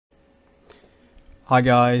Hi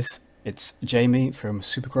guys, it's Jamie from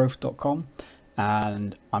supergrowth.com,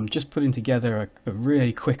 and I'm just putting together a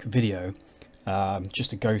really quick video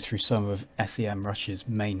just to go through some of SEMrush's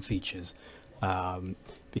main features,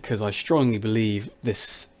 because I strongly believe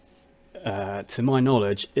this, to my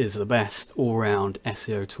knowledge, is the best all-round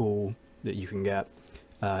SEO tool that you can get.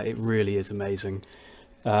 It really is amazing,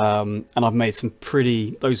 and I've made some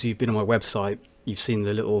those of you who've been on my website, you've seen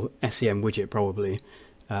the little SEM widget probably,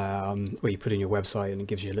 where you put in your website and it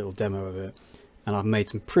gives you a little demo of it. And I've made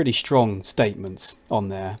some pretty strong statements on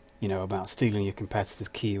there, you know, about stealing your competitors'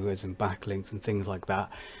 keywords and backlinks and things like that.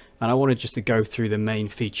 And I wanted just to go through the main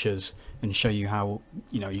features and show you how,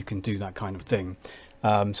 you know, you can do that kind of thing.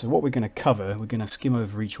 So what we're going to cover, we're going to skim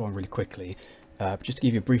over each one really quickly, just to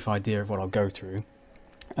give you a brief idea of what I'll go through.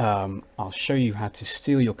 I'll show you how to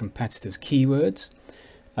steal your competitors' keywords,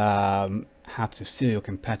 how to steal your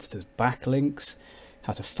competitors' backlinks,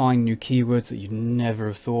 how to find new keywords that you'd never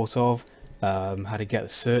have thought of, how to get the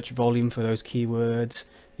search volume for those keywords,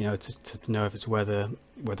 you know, to know if it's whether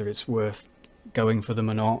it's worth going for them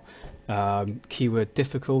or not. Keyword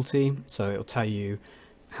difficulty, so it'll tell you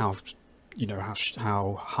how, you know,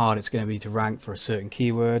 how hard it's going to be to rank for a certain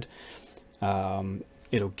keyword.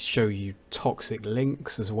 It'll show you toxic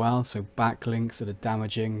links as well, so backlinks that are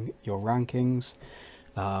damaging your rankings.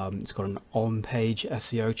 It's got an on-page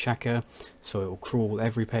SEO checker, so it will crawl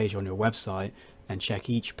every page on your website and check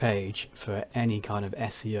each page for any kind of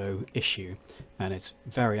SEO issue, and it's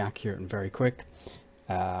very accurate and very quick.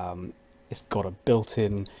 It's got a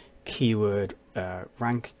built-in keyword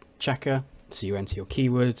rank checker, so you enter your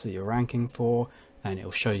keywords that you're ranking for and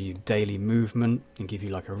it'll show you daily movement and give you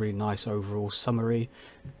like a really nice overall summary.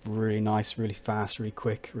 Really nice, really fast, really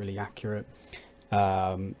quick, really accurate.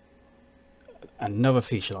 Another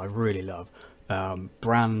feature that I really love,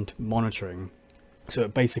 brand monitoring. So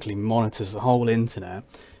it basically monitors the whole internet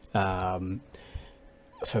for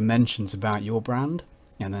mentions about your brand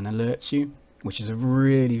and then alerts you, which is a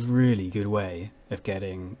really good way of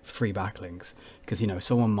getting free backlinks. Because, you know,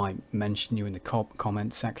 someone might mention you in the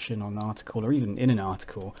comment section on an article or even in an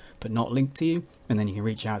article but not linked to you, and then you can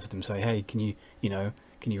reach out to them and say, hey, can you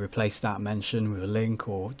replace that mention with a link,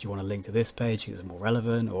 or do you want to link to this page because it's more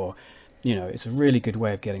relevant? Or, you know, it's a really good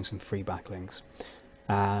way of getting some free backlinks.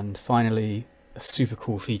 And finally, a super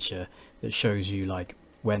cool feature that shows you like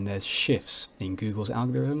when there's shifts in Google's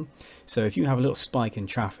algorithm. So if you have a little spike in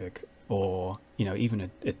traffic, or, you know,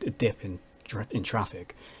 even a dip in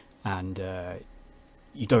traffic, and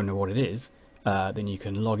you don't know what it is, then you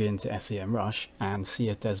can log into SEMrush and see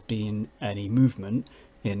if there's been any movement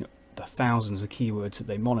in the thousands of keywords that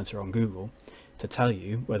they monitor on Google to tell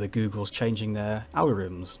you whether Google's changing their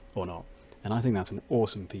algorithms or not. And I think that's an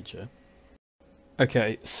awesome feature.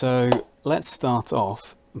 Okay, so let's start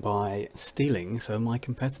off by stealing some of my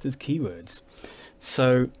competitors' keywords.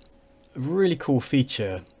 So a really cool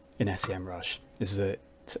feature in SEMrush is that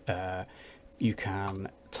you can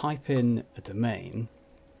type in a domain.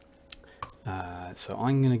 So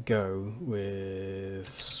I'm going to go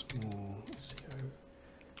with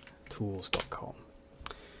tools.com.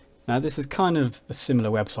 Now this is kind of a similar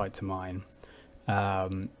website to mine,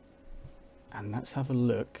 and let's have a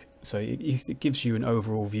look. So it gives you an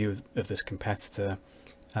overall view of this competitor,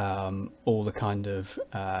 all the kind of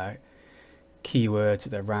keywords that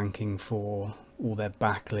they're ranking for, all their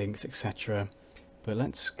backlinks, etc. But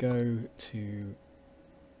let's go to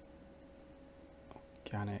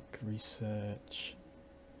organic research.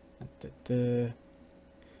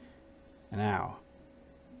 Now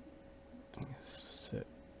let's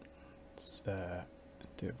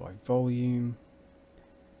do it by volume.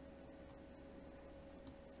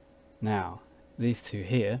 Now these two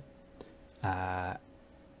here,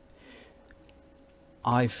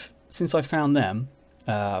 since I found them,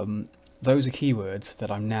 those are keywords that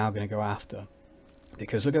I'm now going to go after,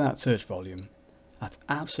 because look at that search volume. That's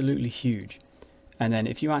absolutely huge. And then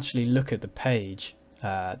if you actually look at the page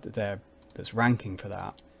that's ranking for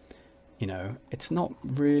that, you know, it's not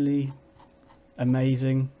really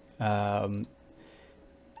amazing.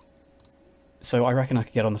 So I reckon I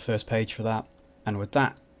could get on the first page for that, and with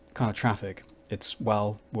that kind of traffic, it's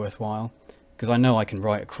well worthwhile, because I know I can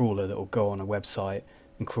write a crawler that will go on a website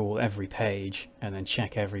and crawl every page and then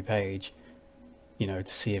check every page, you know,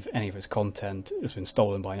 to see if any of its content has been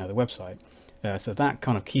stolen by another website. So that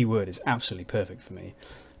kind of keyword is absolutely perfect for me.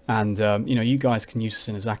 And you know, you guys can use this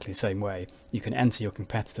in exactly the same way. You can enter your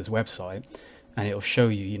competitor's website and it'll show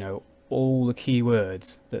you, you know, all the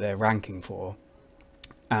keywords that they're ranking for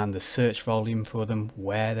and the search volume for them,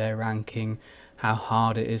 where they're ranking, how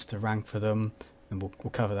hard it is to rank for them, and we'll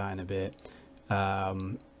cover that in a bit.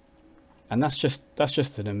 And that's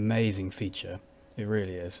just an amazing feature. It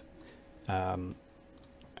really is.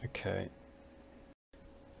 Okay.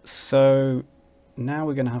 So now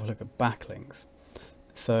we're going to have a look at backlinks.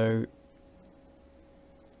 So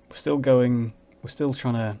we're still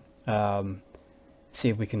trying to see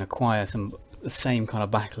if we can acquire the same kind of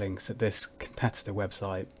backlinks that this competitor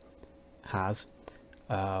website has.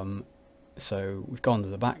 So we've gone to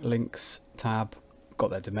the backlinks tab,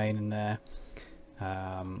 got their domain in there.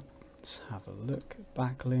 Let's have a look at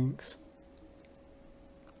backlinks.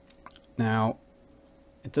 Now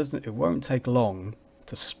it won't take long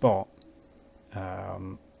to spot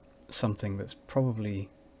something that's probably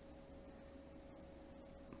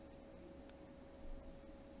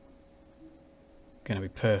going to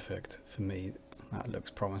be perfect for me. That looks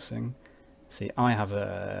promising. See, I have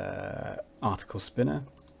a article spinner,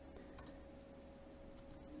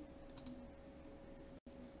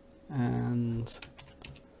 and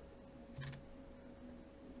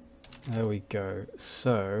there we go.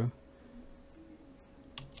 So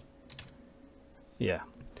yeah,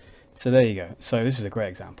 so there you go. So this is a great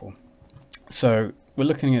example. So we're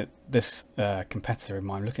looking at this competitor in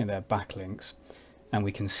mind, looking at their backlinks, and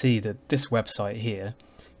we can see that this website here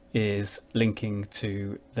is linking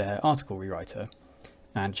to their article rewriter,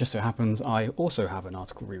 and just so happens I also have an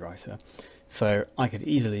article rewriter, so I could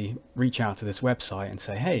easily reach out to this website and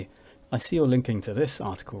say, hey, I see you're linking to this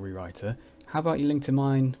article rewriter, how about you link to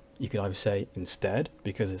mine? You could either say instead,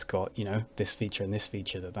 because it's got, you know, this feature and this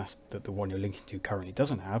feature that the one you're linking to currently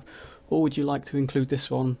doesn't have, or would you like to include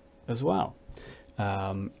this one as well?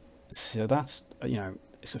 So that's, you know,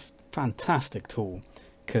 it's a fantastic tool,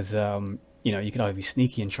 because you know, you could either be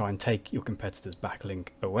sneaky and try and take your competitor's backlink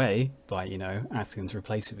away by, you know, asking them to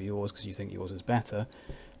replace it with yours because you think yours is better,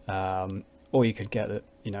 or you could get,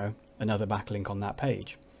 you know, another backlink on that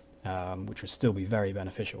page, which would still be very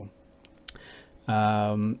beneficial.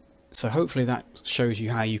 So hopefully that shows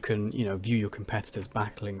you how you can, you know, view your competitors'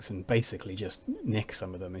 backlinks and basically just nick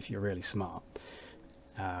some of them if you're really smart.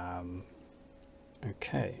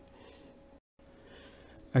 Okay,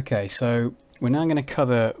 so we're now going to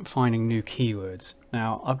cover finding new keywords.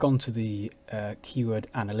 Now I've gone to the keyword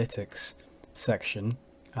analytics section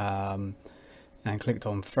and clicked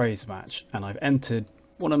on phrase match, and I've entered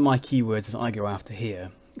one of my keywords that I go after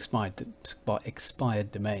here,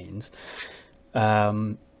 expired domains,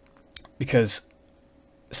 because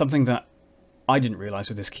something that I didn't realize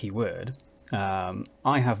with this keyword,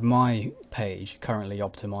 I have my page currently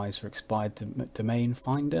optimized for expired domain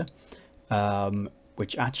finder,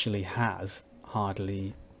 which actually has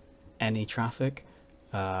hardly any traffic.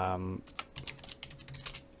 As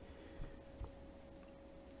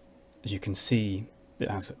you can see, it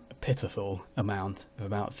has a pitiful amount of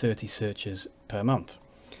about 30 searches per month.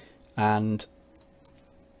 And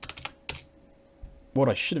what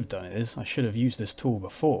I should have done is I should have used this tool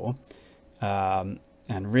before and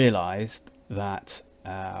realized that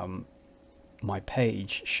my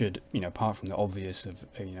page should, you know, apart from the obvious of,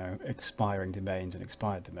 you know, expiring domains and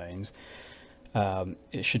expired domains,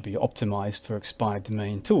 it should be optimized for expired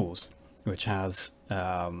domain tools, which has, you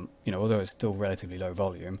know, although it's still relatively low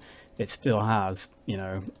volume, it still has, you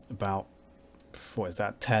know, about, what is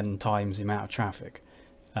that, 10 times the amount of traffic.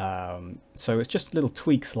 So it's just little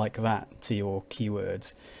tweaks like that to your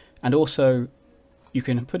keywords. And also you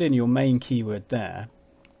can put in your main keyword there,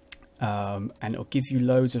 and it'll give you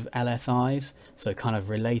loads of LSIs, so kind of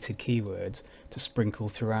related keywords to sprinkle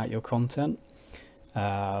throughout your content.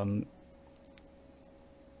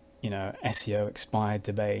 You know, SEO expired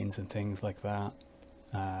domains and things like that.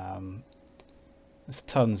 There's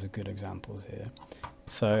tons of good examples here.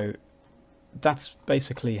 So that's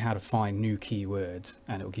basically how to find new keywords,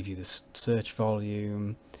 and it'll give you the search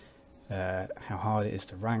volume, how hard it is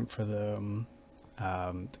to rank for them,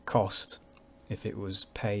 the cost if it was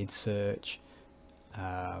paid search,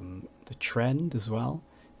 the trend as well,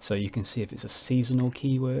 so you can see if it's a seasonal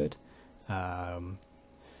keyword,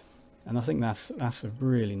 and I think that's a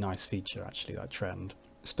really nice feature actually, that trend,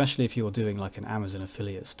 especially if you're doing like an Amazon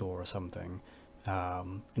affiliate store or something,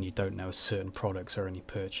 and you don't know certain products are only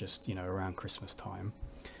purchased, you know, around Christmas time.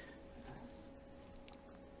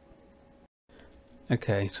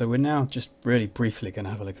 Okay, so we're now just really briefly going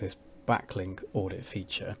to have a look at this backlink audit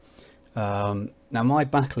feature. Now my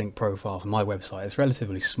backlink profile for my website is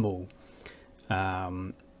relatively small,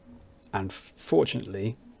 and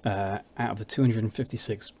fortunately out of the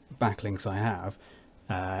 256 backlinks I have,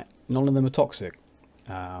 none of them are toxic,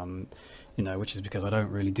 you know, which is because I don't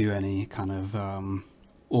really do any kind of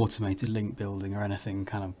automated link building or anything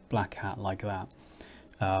kind of black hat like that.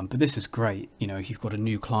 But this is great, you know, if you've got a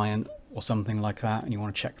new client or something like that and you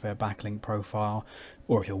want to check their backlink profile,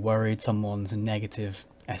 or if you're worried someone's negative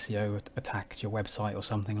SEO attacked your website or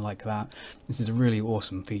something like that. This is a really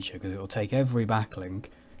awesome feature because it will take every backlink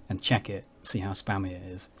and check it, see how spammy it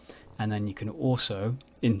is. And then you can also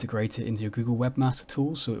integrate it into your Google Webmaster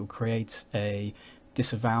Tools, so it will create a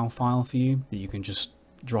disavow file for you that you can just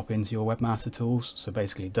drop into your Webmaster Tools. So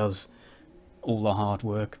basically it does all the hard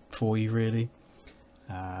work for you, really.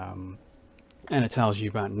 And it tells you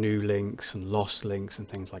about new links and lost links and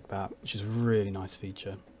things like that, which is a really nice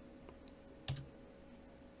feature.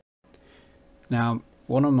 Now,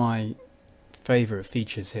 one of my favorite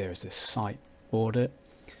features here is this site audit.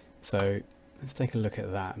 So let's take a look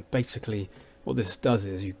at that. Basically what this does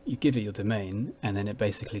is you give it your domain, and then it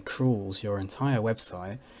basically crawls your entire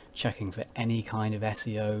website, checking for any kind of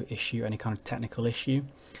SEO issue, any kind of technical issue,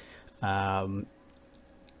 and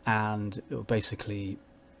it will basically,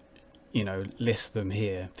 you know, list them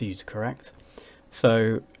here for you to correct.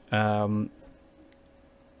 So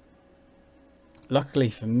luckily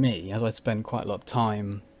for me, as I spent quite a lot of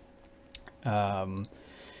time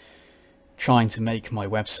trying to make my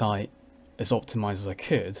website as optimized as I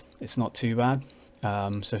could, it's not too bad.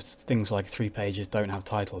 So things like 3 pages don't have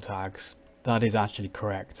title tags, that is actually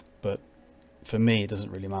correct, but for me it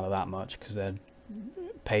doesn't really matter that much because they're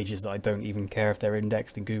pages that I don't even care if they're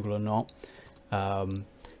indexed in Google or not.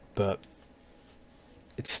 But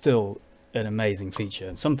it's still an amazing feature,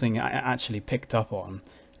 and something I actually picked up on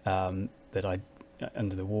that I,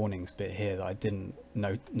 under the warnings bit here, that I didn't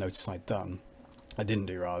notice I didn't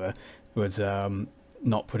do rather, was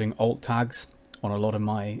not putting alt tags on a lot of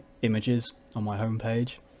my images on my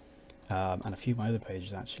homepage, and a few of my other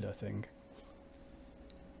pages actually, I think.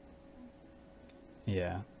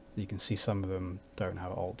 Yeah, you can see some of them don't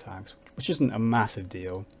have alt tags, which isn't a massive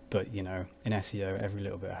deal, but you know, in SEO every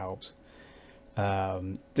little bit helps.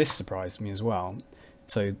 This surprised me as well.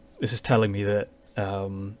 So this is telling me that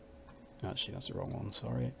actually that's the wrong one,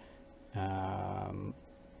 sorry.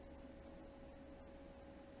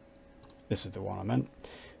 This is the one I meant.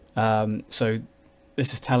 So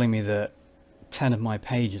this is telling me that 10 of my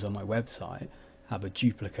pages on my website have a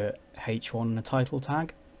duplicate H1 and a title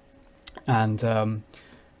tag, and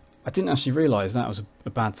I didn't actually realize that was a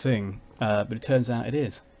bad thing, but it turns out it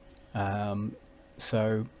is.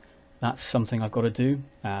 So that's something I've got to do,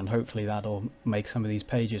 and hopefully that'll make some of these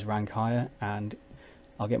pages rank higher and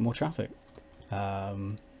I'll get more traffic.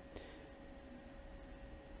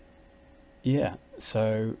 Yeah,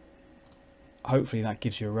 so hopefully that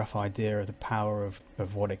gives you a rough idea of the power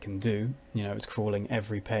of what it can do. You know, it's crawling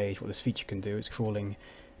every page. What this feature can do, it's crawling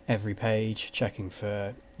every page, checking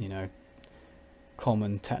for, you know,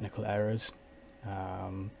 common technical errors.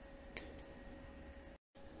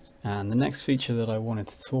 And the next feature that I wanted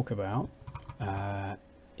to talk about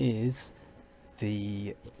is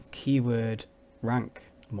the keyword rank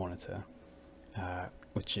monitor,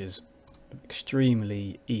 which is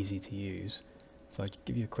extremely easy to use. So I'll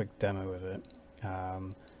give you a quick demo of it.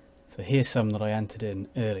 So here's some that I entered in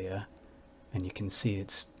earlier, and you can see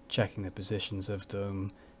it's checking the positions of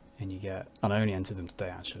them, and you get, and I only entered them today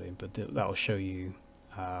actually, but that will show you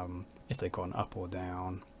if they've gone up or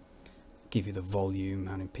down, give you the volume,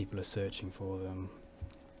 how many people are searching for them,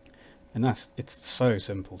 and it's so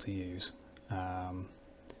simple to use. And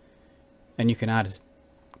you can add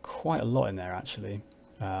quite a lot in there actually,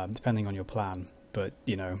 depending on your plan, but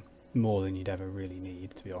you know, more than you'd ever really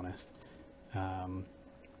need, to be honest. And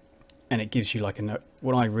it gives you like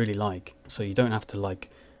what I really like, so you don't have to like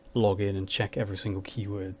log in and check every single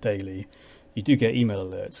keyword daily. You do get email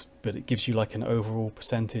alerts, but it gives you like an overall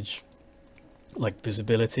percentage like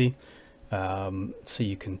visibility, so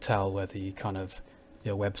you can tell whether you kind of,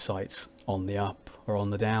 your website's on the up or on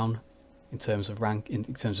the down in terms of in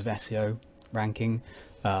terms of SEO ranking,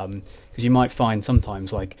 because you might find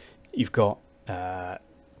sometimes like you've got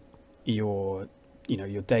your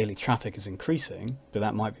daily traffic is increasing, but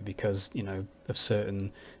that might be because, you know, of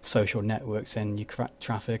certain social networks send you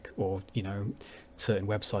traffic, or you know, certain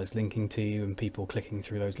websites linking to you and people clicking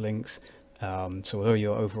through those links. So although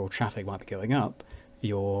your overall traffic might be going up,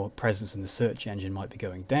 your presence in the search engine might be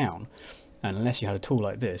going down, and unless you had a tool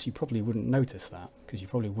like this, you probably wouldn't notice that, because you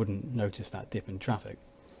probably wouldn't notice that dip in traffic.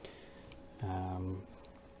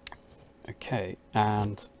 Okay,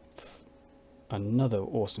 and another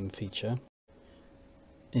awesome feature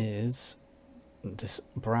is this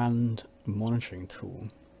brand monitoring tool.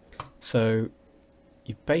 So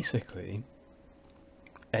you basically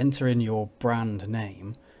enter in your brand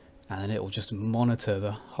name, and then it will just monitor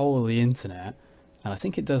the whole of the internet, and I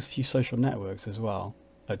think it does a few social networks as well,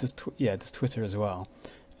 does Twitter as well,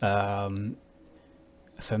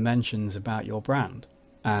 for mentions about your brand.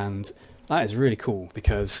 And that is really cool,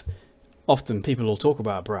 because often people will talk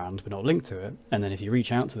about a brand but not link to it, and then if you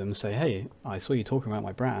reach out to them and say, hey, I saw you talking about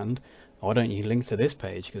my brand, why don't you link to this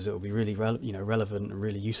page, because it will be really relevant and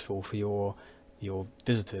really useful for your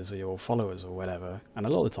visitors or your followers or whatever. And a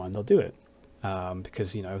lot of the time they'll do it,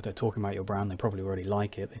 because if they're talking about your brand, they probably already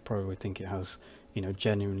like it, they probably think it has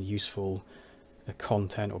genuinely useful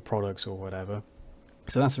content or products or whatever.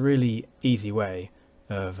 So that's a really easy way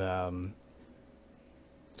of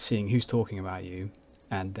seeing who's talking about you,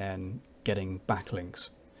 and then getting backlinks,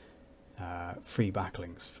 free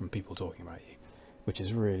backlinks from people talking about you, which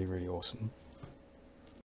is really, really awesome.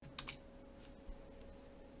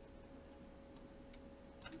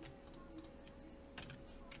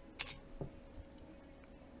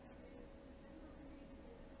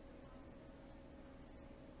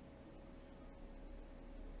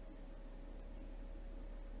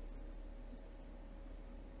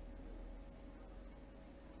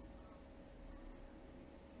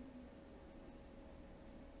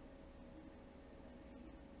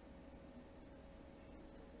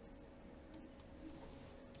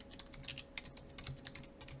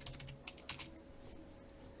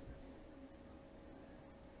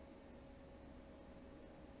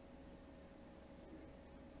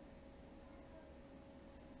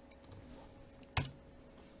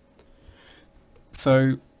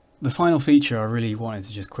 So the final feature I really wanted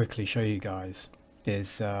to just quickly show you guys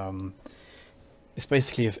is it's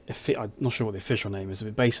basically I'm not sure what the official name is,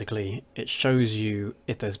 but basically it shows you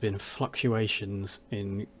if there's been fluctuations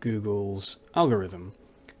in Google's algorithm.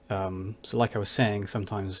 So like I was saying,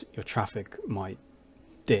 sometimes your traffic might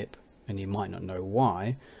dip and you might not know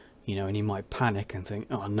why, and you might panic and think,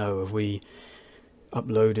 oh no, have we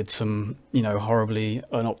uploaded some horribly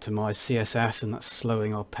unoptimized CSS and that's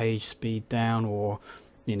slowing our page speed down, or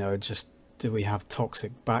just do we have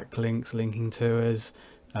toxic backlinks linking to us,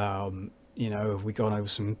 have we gone over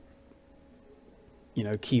some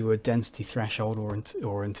keyword density threshold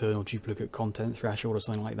or internal duplicate content threshold or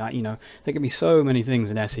something like that. There can be so many things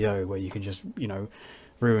in SEO where you can just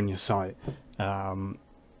ruin your site, and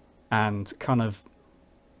kind of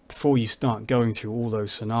before you start going through all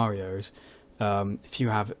those scenarios, if you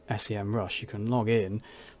have SEMRush, you can log in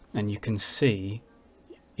and you can see,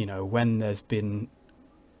 when there's been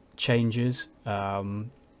changes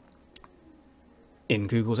in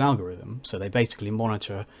Google's algorithm. So they basically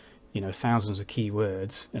monitor, thousands of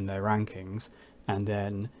keywords in their rankings, and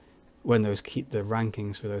then when the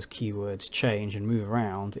rankings for those keywords change and move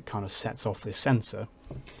around, it kind of sets off this sensor.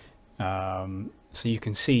 So you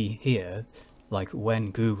can see here, like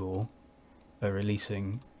when Google are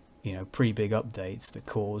releasing pretty big updates that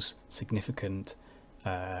cause significant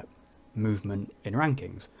movement in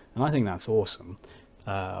rankings, and I think that's awesome.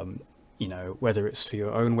 Whether it's for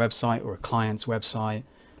your own website or a client's website,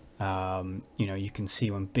 you can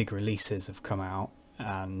see when big releases have come out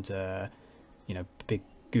and big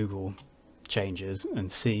Google changes,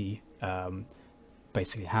 and see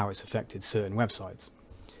basically how it's affected certain websites.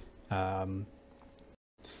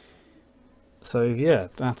 So yeah,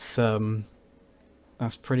 that's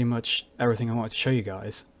pretty much everything I wanted to show you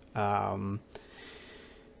guys.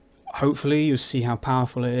 Hopefully you'll see how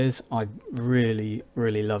powerful it is. I really,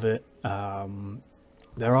 really love it.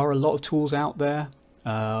 There are a lot of tools out there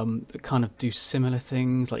that kind of do similar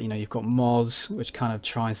things, like you've got Moz, which kind of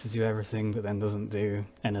tries to do everything but then doesn't do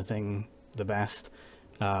anything the best,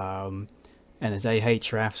 and there's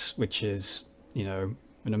Ahrefs, which is an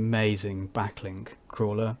amazing backlink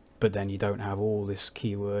crawler, but then you don't have all this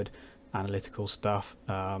keyword analytical stuff,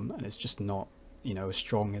 and it's just not as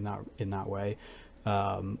strong in that way.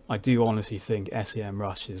 I do honestly think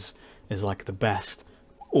SEMrush is like the best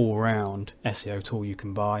all-round SEO tool you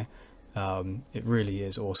can buy. It really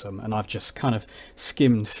is awesome, and I've just kind of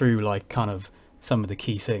skimmed through like kind of some of the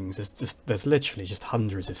key things. There's literally just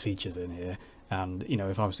hundreds of features in here, and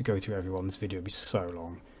if I was to go through everyone, this video would be so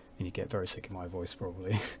long and you'd get very sick of my voice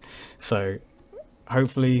probably. So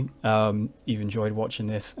hopefully you've enjoyed watching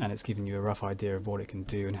this, and it's given you a rough idea of what it can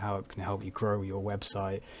do and how it can help you grow your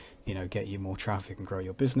website, get you more traffic and grow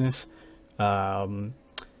your business.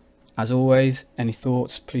 As always, any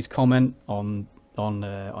thoughts, please comment on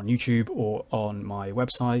YouTube or on my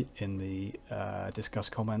website in the discuss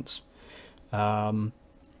comments. And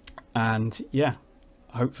yeah,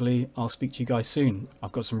 hopefully I'll speak to you guys soon.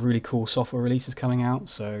 I've got some really cool software releases coming out,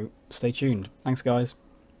 so stay tuned. Thanks guys.